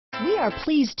We are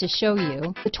pleased to show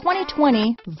you the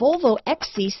 2020 Volvo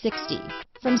XC60.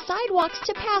 From sidewalks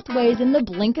to pathways in the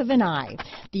blink of an eye,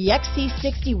 the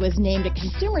XC60 was named a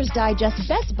Consumer's Digest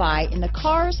Best Buy in the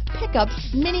cars, pickups,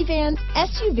 minivans,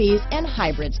 SUVs, and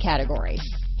hybrids category.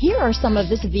 Here are some of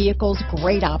this vehicle's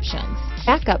great options: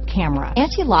 backup camera,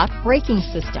 anti-lock braking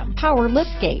system, power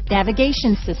liftgate,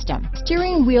 navigation system,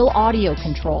 steering wheel audio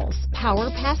controls, power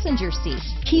passenger seat,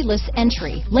 keyless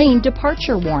entry, lane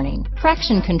departure warning,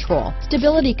 traction control,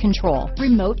 stability control,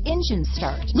 remote engine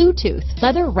start, Bluetooth,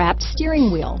 leather-wrapped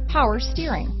steering wheel, power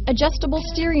steering, adjustable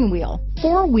steering wheel,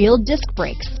 four-wheel disc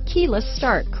brakes, keyless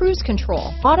start, cruise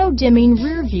control, auto-dimming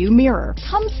rear view mirror.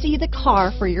 Come see the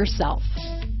car for yourself.